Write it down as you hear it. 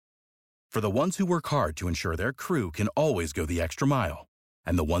For the ones who work hard to ensure their crew can always go the extra mile,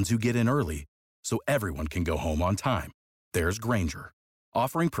 and the ones who get in early so everyone can go home on time, there's Grainger,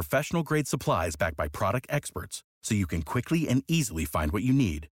 offering professional-grade supplies backed by product experts so you can quickly and easily find what you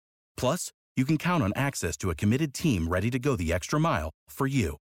need. Plus, you can count on access to a committed team ready to go the extra mile for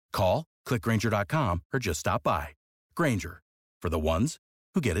you. Call, click Grainger.com, or just stop by. Grainger, for the ones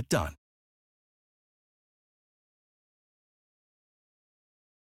who get it done.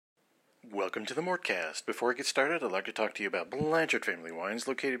 Welcome to the Mortcast. Before I get started, I'd like to talk to you about Blanchard Family Wines,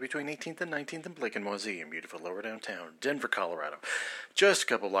 located between 18th and 19th and Blake and Moisey in beautiful lower downtown Denver, Colorado. Just a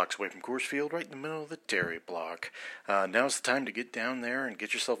couple blocks away from Coors Field, right in the middle of the dairy block. Now's the time to get down there and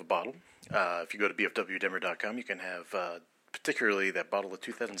get yourself a bottle. If you go to bfwdenver.com, you can have particularly that bottle of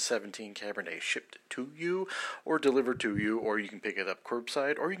 2017 Cabernet shipped to you or delivered to you, or you can pick it up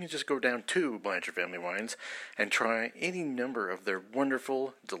curbside, or you can just go down to Blanchard Family Wines and try any number of their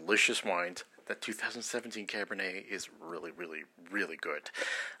wonderful, delicious wines. That 2017 Cabernet is really, really, really good.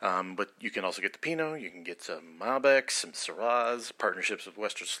 But you can also get the Pinot, you can get some Malbecs, some Syrahs, partnerships with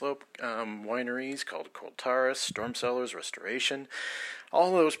Western Slope wineries called Coltaris, Storm Cellars, Restoration.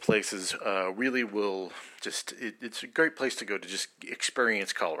 All those places really will just, it's a great place to go to just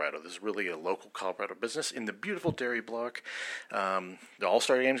experience Colorado. There's really a local Colorado business in the beautiful dairy block. The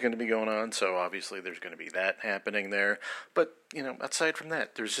All-Star Game is going to be going on, so obviously there's going to be that happening there. But, you know, aside from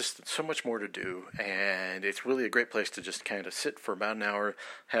that, there's just so much more to do, and it's really a great place to just kind of sit for about an hour,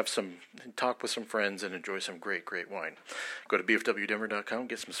 talk with some friends, and enjoy some great, great wine. Go to bfwdenver.com,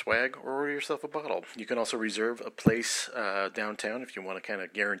 get some swag, or order yourself a bottle. You can also reserve a place downtown if you want to kind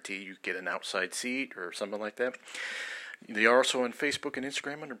of guarantee you get an outside seat or something like that. They are also on Facebook and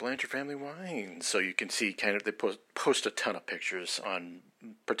Instagram under Blanchard Family Wines, so you can see kind of, they post a ton of pictures on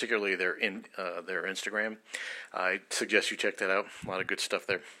particularly their Instagram. I suggest you check that out. A lot of good stuff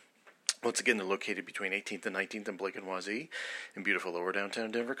there. Once again, they're located between 18th and 19th and Blake and Moisey in beautiful lower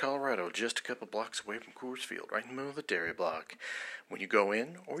downtown Denver, Colorado, just a couple blocks away from Coors Field, right in the middle of the dairy block. When you go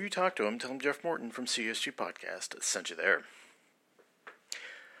in or you talk to them, tell them Jeff Morton from CSG Podcast sent you there.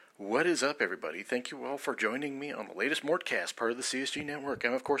 What is up, everybody? Thank you all for joining me on the latest Mortcast, part of the CSG Network.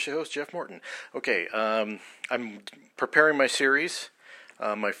 I'm, of course, your host, Jeff Morton. Okay, I'm preparing my series,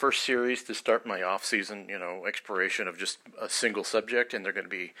 my first series to start my off-season, exploration of just a single subject, and they're going to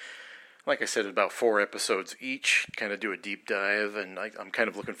be, like I said, about 4 episodes each, kind of do a deep dive, and I'm kind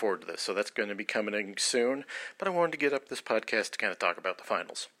of looking forward to this. So that's going to be coming in soon, but I wanted to get up this podcast to kind of talk about the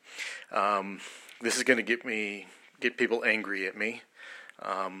finals. This is going to get people angry at me.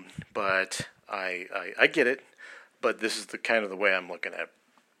 But I get it, but this is the kind of the way I'm looking at it.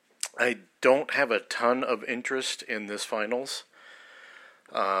 I don't have a ton of interest in this finals.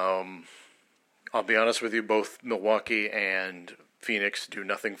 I'll be honest with you, both Milwaukee and Phoenix do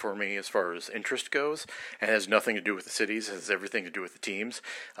nothing for me as far as interest goes. It has nothing to do with the cities, it has everything to do with the teams.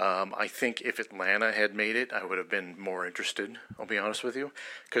 I think if Atlanta had made it, I would have been more interested, I'll be honest with you,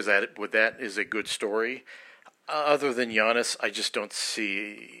 because that is a good story. Other than Giannis, I just don't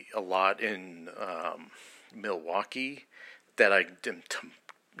see a lot in Milwaukee that I'm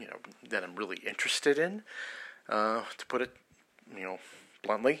really interested in. To put it,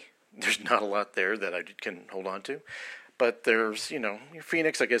 bluntly, there's not a lot there that I can hold on to. But there's,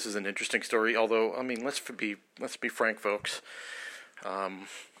 Phoenix, I guess, is an interesting story. Although, let's be frank, folks.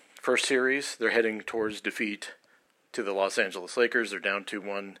 First series, they're heading towards defeat to the Los Angeles Lakers. They're down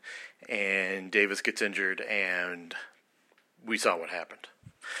 2-1, and Davis gets injured, and we saw what happened.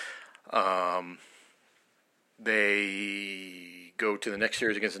 They go to the next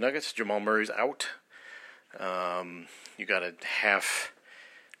series against the Nuggets. Jamal Murray's out. You got a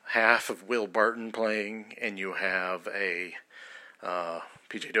half of Will Barton playing, and you have a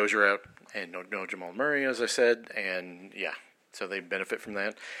PJ Dozier out, and no Jamal Murray, as I said, and yeah, so they benefit from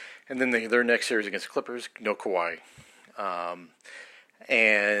that. And then their next series against the Clippers, no Kawhi.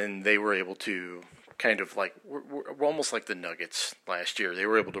 And they were able to kind of we're almost like the Nuggets last year. They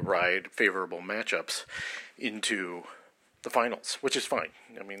were able to ride favorable matchups into the finals, which is fine.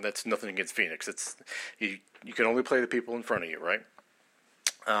 That's nothing against Phoenix. It's you can only play the people in front of you, right?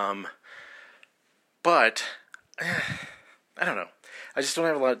 But I don't know. I just don't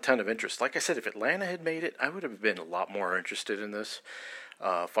have a ton of interest. Like I said, if Atlanta had made it, I would have been a lot more interested in this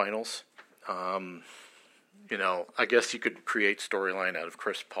finals. I guess you could create storyline out of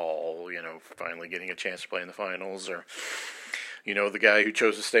Chris Paul, finally getting a chance to play in the finals, or, the guy who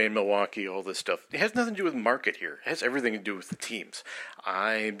chose to stay in Milwaukee, all this stuff. It has nothing to do with market here. It has everything to do with the teams.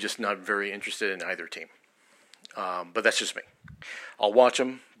 I'm just not very interested in either team. But that's just me. I'll watch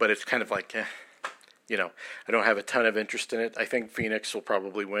them, but it's kind of like, I don't have a ton of interest in it. I think Phoenix will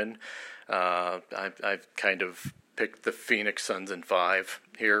probably win. I've kind of picked the Phoenix Suns in 5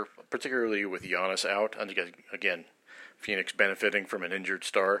 here, particularly with Giannis out. And again, Phoenix benefiting from an injured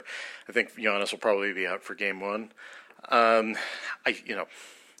star. I think Giannis will probably be out for Game 1.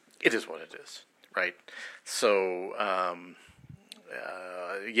 It is what it is, right? So,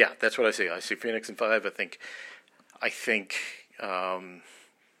 that's what I see. I see Phoenix in 5. I think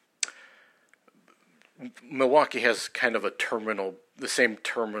Milwaukee has kind of the same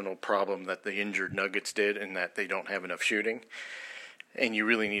terminal problem that the injured Nuggets did, in that they don't have enough shooting, and you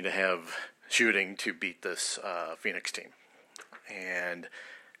really need to have shooting to beat this Phoenix team. And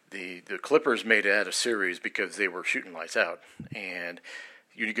the Clippers made it out of series because they were shooting lights out, and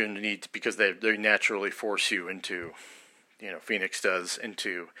you're going to need, because they naturally force you into, Phoenix does,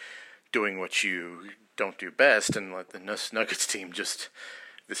 into doing what you don't do best, and let the Nuggets team just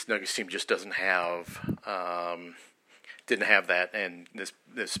doesn't have, didn't have that, and this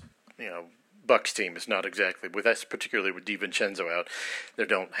Bucks team is not exactly, particularly with DiVincenzo out, they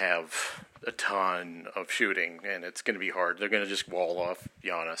don't have a ton of shooting, and it's going to be hard. They're going to just wall off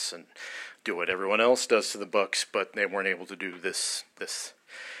Giannis and do what everyone else does to the Bucks, but they weren't able to do this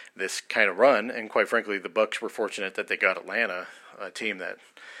kind of run. And quite frankly, the Bucks were fortunate that they got Atlanta, a team that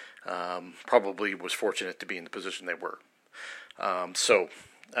probably was fortunate to be in the position they were. I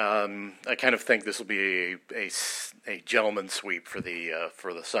kind of think this will be a gentleman's sweep for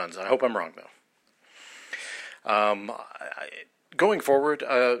the Suns. I hope I'm wrong, though. Going forward,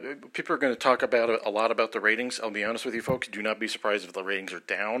 people are going to talk a lot about the ratings. I'll be honest with you, folks. Do not be surprised if the ratings are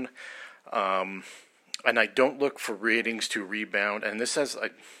down. And I don't look for ratings to rebound. And this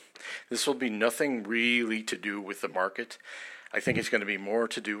will be nothing really to do with the market. I think it's going to be more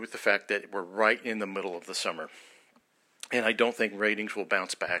to do with the fact that we're right in the middle of the summer. And I don't think ratings will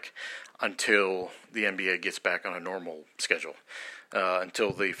bounce back until the NBA gets back on a normal schedule,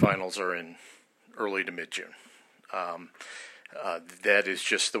 until the finals are in early to mid-June. That is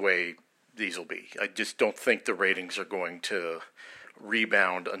just the way these will be. I just don't think the ratings are going to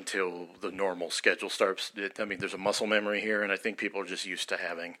rebound until the normal schedule starts. There's a muscle memory here, and I think people are just used to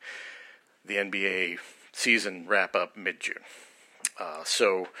having the NBA season wrap up mid-June.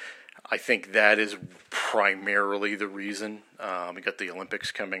 So I think that is primarily the reason. We got the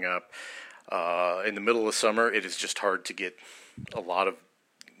Olympics coming up. In the middle of summer, it is just hard to get a lot of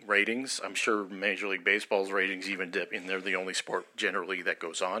ratings. I'm sure Major League Baseball's ratings even dip, and they're the only sport generally that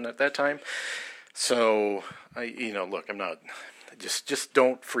goes on at that time. So, look, I'm not, just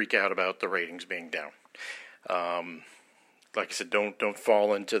don't freak out about the ratings being down. Like I said, don't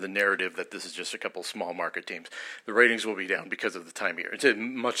fall into the narrative that this is just a couple small market teams. The ratings will be down because of the time of year. It's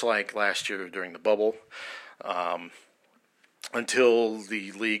much like last year during the bubble. Until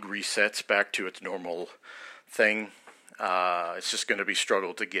the league resets back to its normal thing, it's just going to be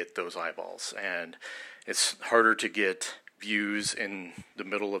struggle to get those eyeballs. And it's harder to get views in the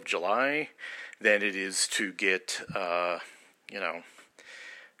middle of July than it is to get, than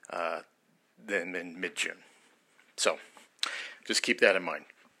in mid-June. So just keep that in mind.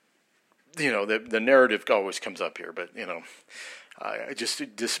 The narrative always comes up here, but, I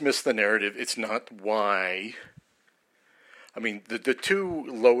just dismiss the narrative. It's not why. The two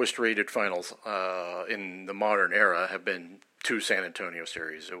lowest rated finals in the modern era have been two San Antonio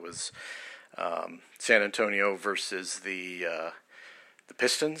series. It was San Antonio versus the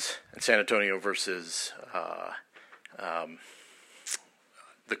Pistons, and San Antonio versus the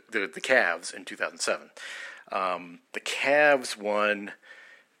Cavs in 2007. The Cavs won,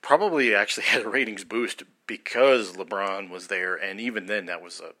 probably actually had a ratings boost because LeBron was there, and even then it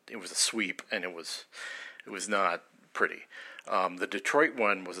was a sweep, and it was not pretty. The Detroit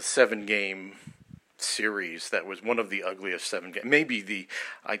one was a 7-game series that was one of the ugliest 7 games. Maybe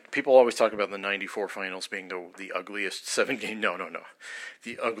people always talk about the 94 finals being the ugliest 7-game. No.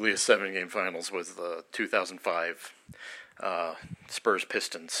 The ugliest 7-game finals was the 2005 Spurs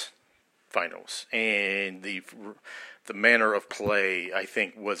Pistons finals, and the manner of play, I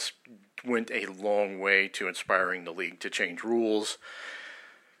think, went a long way to inspiring the league to change rules,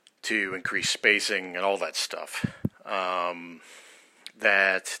 to increase spacing and all that stuff.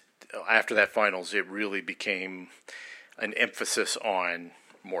 That after that finals, it really became an emphasis on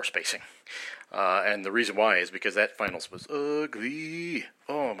more spacing. And the reason why is because that finals was ugly.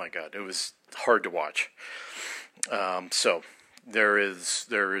 Oh my God, it was hard to watch. So there is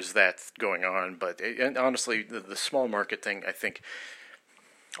that going on, and honestly, the small market thing, I think,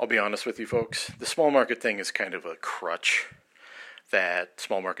 I'll be honest with you folks, the small market thing is kind of a crutch that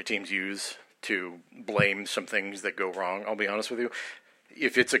small market teams use to blame some things that go wrong. I'll be honest with you.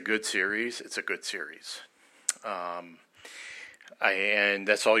 if it's a good series, it's a good series. And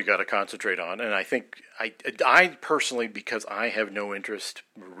that's all you got to concentrate on. And I think I personally, because I have no interest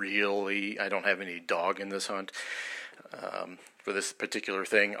really, I don't have any dog in this hunt for this particular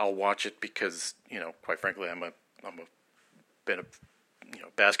thing. I'll watch it because, quite frankly, I'm been a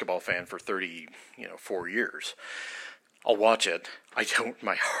basketball fan for 4 years. I'll watch it.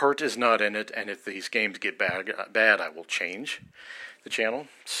 My heart is not in it, and if these games get bad, I will change the channel.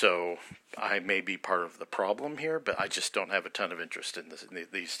 So I may be part of the problem here, but I just don't have a ton of interest in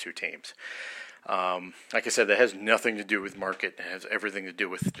these two teams. Like I said, that has nothing to do with market. It has everything to do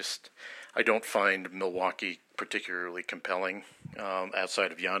with just, I don't find Milwaukee particularly compelling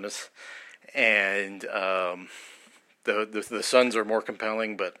outside of Giannis. And the Suns are more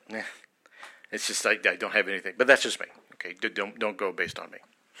compelling, but it's just I don't have anything. But that's just me. Okay, don't go based on me.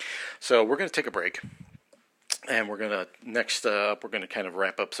 So we're going to take a break. And we're going to, next up, we're going to kind of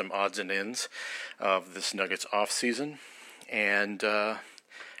wrap up some odds and ends of this Nuggets offseason. And, we'll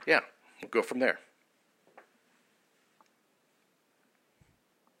go from there.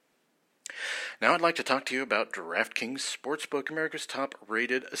 Now I'd like to talk to you about DraftKings Sportsbook, America's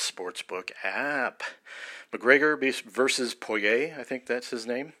top-rated sportsbook app. McGregor versus Poirier, I think that's his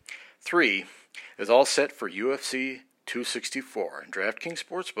name. 3 is all set for UFC 264. And DraftKings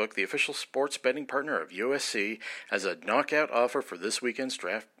Sportsbook, the official sports betting partner of UFC, has a knockout offer for this weekend's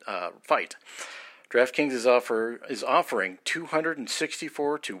fight. DraftKings is offering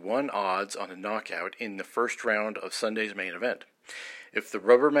 264-1 odds on a knockout in the first round of Sunday's main event. If the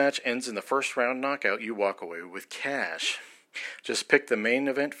rubber match ends in the first round knockout, you walk away with cash. Just pick the main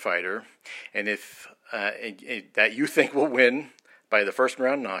event fighter, and if that you think will win by the first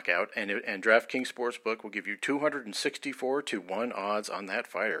round knockout, and DraftKings Sportsbook will give you 264-1 odds on that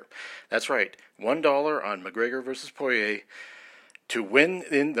fighter. That's right, $1 on McGregor versus Poirier. To win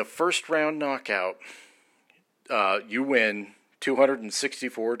in the first round knockout, you win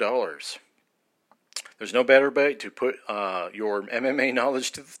 $264. There's no better way to put your MMA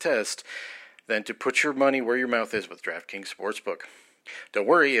knowledge to the test than to put your money where your mouth is with DraftKings Sportsbook. Don't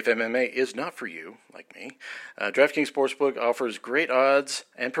worry if MMA is not for you, like me. DraftKings Sportsbook offers great odds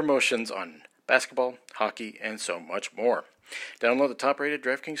and promotions on basketball, hockey, and so much more. Download the top-rated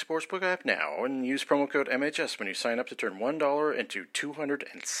DraftKings Sportsbook app now and use promo code MHS when you sign up to turn $1 into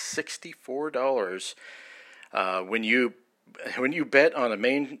 $264 when you bet on a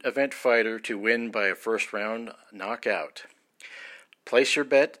main event fighter to win by a first-round knockout. Place your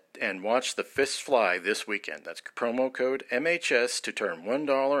bet and watch the fists fly this weekend. That's promo code MHS to turn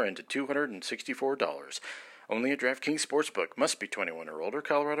 $1 into $264. Only at DraftKings Sportsbook. Must be 21 or older.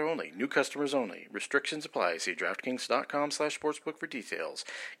 Colorado only. New customers only. Restrictions apply. See DraftKings.com/sportsbook for details.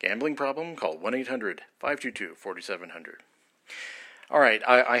 Gambling problem? Call 1-800-522-4700. All right,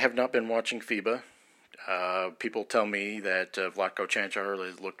 I have not been watching FIBA. People tell me that Vlatko Čančar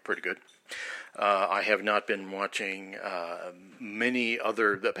has looked pretty good. I have not been watching many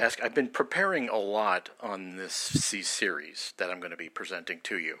other I've been preparing a lot on this series that I'm going to be presenting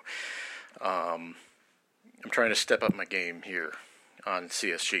to you. I'm trying to step up my game here on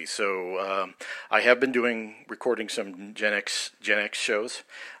CSG. So I have been recording some Gen X shows.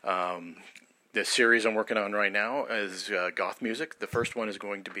 The series I'm working on right now is goth music. The first one is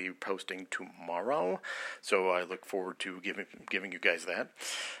going to be posting tomorrow, so I look forward to giving you guys that.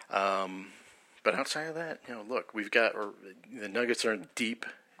 But outside of that, look, we've got the Nuggets are deep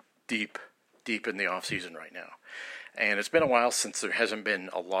in the off season right now, and it's been a while since there hasn't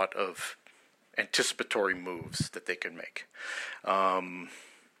been a lot of anticipatory moves that they can make.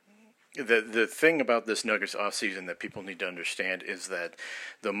 The thing about this Nuggets offseason that people need to understand is that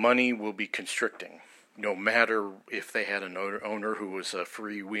the money will be constricting, no matter if they had an owner who was a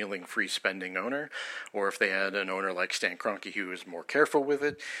freewheeling, free-spending owner, or if they had an owner like Stan Kroenke who was more careful with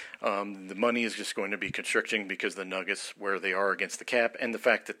it. The money is just going to be constricting because the Nuggets, where they are against the cap, and the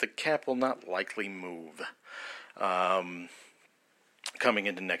fact that the cap will not likely move coming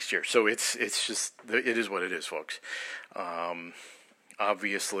into next year. So it's just, it is what it is, folks.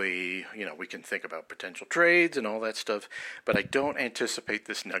 Obviously, we can think about potential trades and all that stuff, but I don't anticipate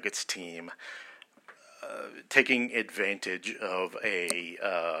this Nuggets team taking advantage of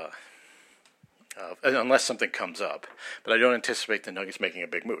unless something comes up. But I don't anticipate the Nuggets making a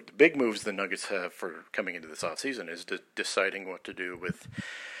big move. The big moves the Nuggets have for coming into this offseason is deciding what to do with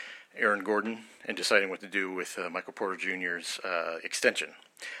Aaron Gordon and deciding what to do with Michael Porter Jr.'s extension.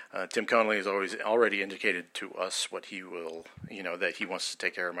 Tim Connolly has already indicated to us what he will, that he wants to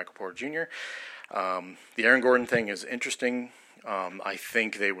take care of Michael Porter Jr. The Aaron Gordon thing is interesting. I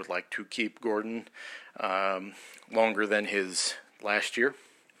think they would like to keep Gordon longer than his last year?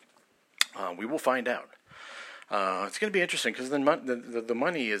 We will find out. It's going to be interesting because the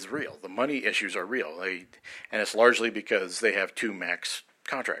money is real. The money issues are real. And it's largely because they have 2 max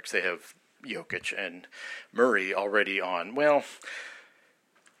contracts. They have Jokic and Murray already on, well,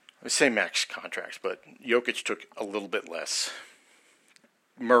 I say max contracts, but Jokic took a little bit less.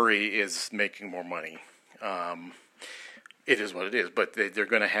 Murray is making more money. It is what it is, but they're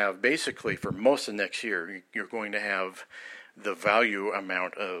going to have, basically for most of next year, you're going to have the value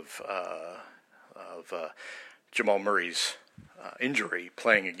amount of Jamal Murray's injury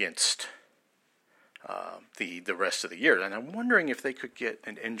playing against the rest of the year. And I'm wondering if they could get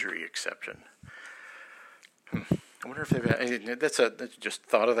an injury exception. I wonder if they've. That's just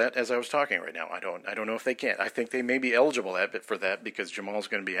thought of that as I was talking right now. I don't know if they can. I think they may be eligible for that because Jamal's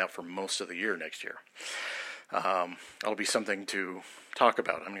going to be out for most of the year next year. That'll be something to talk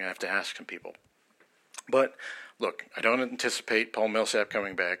about. I'm going to have to ask some people. But look, I don't anticipate Paul Millsap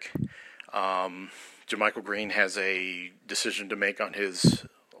coming back. JaMychal Green has a decision to make on his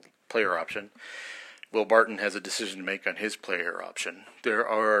player option. Will Barton has a decision to make on his player option. There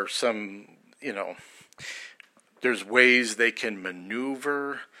are some, there's ways they can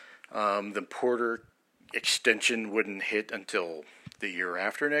maneuver. The Porter extension wouldn't hit until the year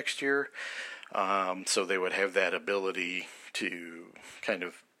after next year. So they would have that ability to kind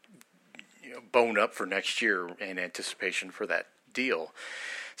of bone up for next year in anticipation for that deal.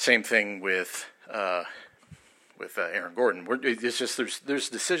 Same thing with Aaron Gordon. It's just there's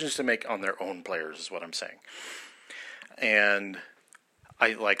decisions to make on their own players is what I'm saying. And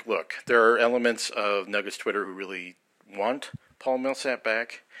look, there are elements of Nuggets Twitter who really want Paul Millsap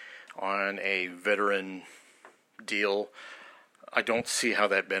back on a veteran deal. I don't see how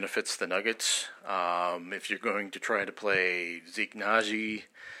that benefits the Nuggets. If you're going to try to play Zeke Naji,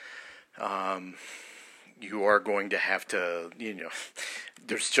 you are going to have to,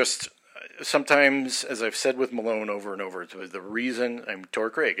 there's just sometimes, as I've said with Malone over and over, the reason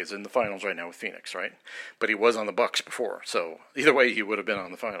Torrey Craig is in the finals right now with Phoenix, right? But he was on the Bucks before, so either way, he would have been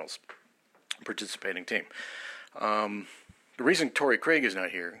on the finals participating team. The reason Torrey Craig is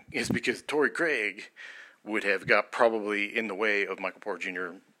not here is because Torrey Craig would have got probably in the way of Michael Porter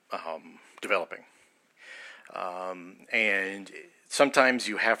Jr. Developing. And sometimes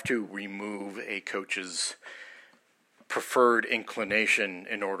you have to remove a coach's preferred inclination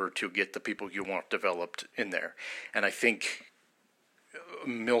in order to get the people you want developed in there. And I think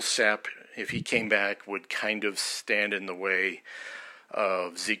Millsap, if he came back, would kind of stand in the way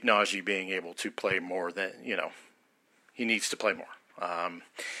of Zeke Naji being able to play more than, he needs to play more.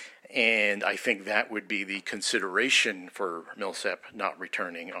 And I think that would be the consideration for Millsap not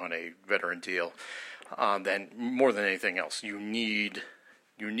returning on a veteran deal. Then more than anything else, you need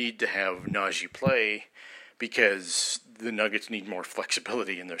to have Naji play because the Nuggets need more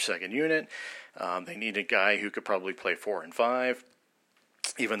flexibility in their second unit. They need a guy who could probably play 4 and 5,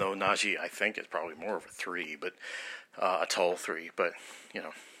 even though Naji, I think, is probably more of a 3, but a tall 3. But,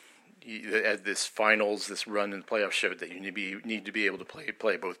 at this finals, this run in the playoffs showed that you need to be able to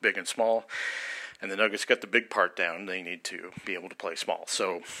play both big and small. And the Nuggets got the big part down. They need to be able to play small.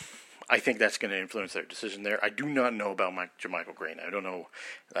 So I think that's going to influence their decision there. I do not know about JaMychal Green. I don't know.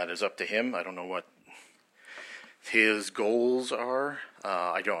 That is up to him. I don't know what his goals are.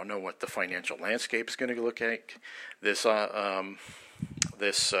 I don't know what the financial landscape is going to look like this offseason.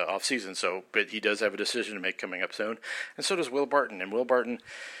 So, but he does have a decision to make coming up soon, and so does Will Barton. And Will Barton,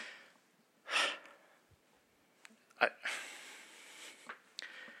 I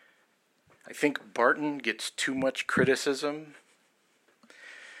think Barton gets too much criticism,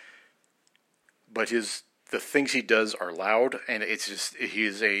 but the things he does are loud, and it's just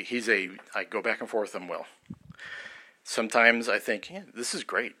I go back and forth on Will. Sometimes I think, this is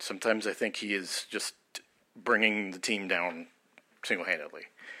great. Sometimes I think he is just bringing the team down single-handedly.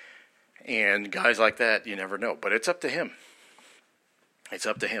 And guys like that, you never know. But it's up to him. It's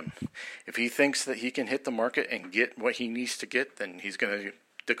up to him. If he thinks that he can hit the market and get what he needs to get, then he's going to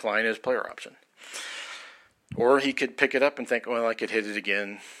decline his player option. Or he could pick it up and think, well, I could hit it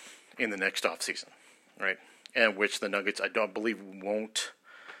again in the next offseason, right? And which the Nuggets, I don't believe, won't.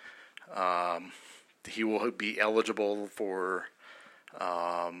 He will be eligible for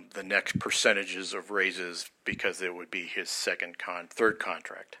the next percentages of raises because it would be his third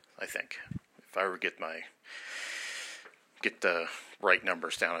contract, I think, if I were to get the right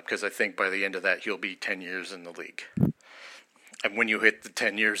numbers down. Because I think by the end of that, he'll be 10 years in the league. And when you hit the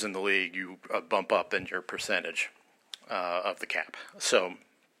 10 years in the league, you bump up in your percentage of the cap. So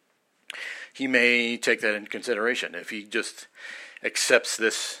he may take that into consideration. If he just accepts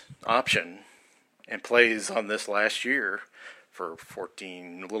this option and plays on this last year for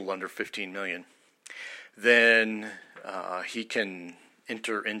a little under $15 million, then he can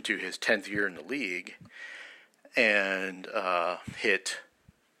enter into his 10th year in the league and hit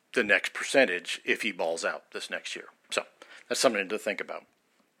the next percentage if he balls out this next year. So that's something to think about.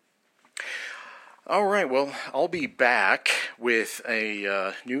 All right, well, I'll be back with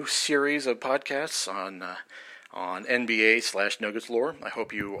a new series of podcasts on NBA/Nuggets lore. I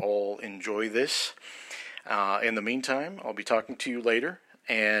hope you all enjoy this. In the meantime, I'll be talking to you later.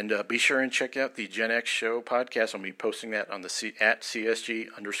 And be sure and check out the Gen X Show podcast. I'll be posting that on the at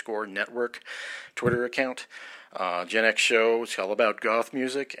CSG_network Twitter account. Gen X Show is all about goth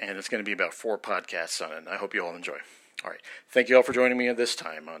music, and it's going to be about 4 podcasts on it. I hope you all enjoy. All right. Thank you all for joining me at this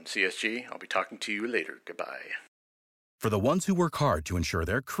time on CSG. I'll be talking to you later. Goodbye. For the ones who work hard to ensure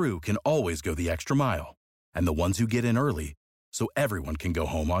their crew can always go the extra mile, and the ones who get in early so everyone can go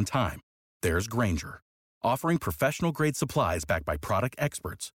home on time, there's Grainger, offering professional-grade supplies backed by product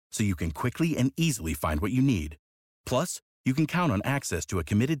experts so you can quickly and easily find what you need. Plus, you can count on access to a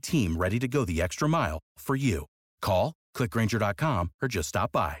committed team ready to go the extra mile for you. Call, click Grainger.com, or just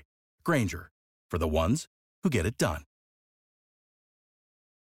stop by. Grainger, for the ones who get it done.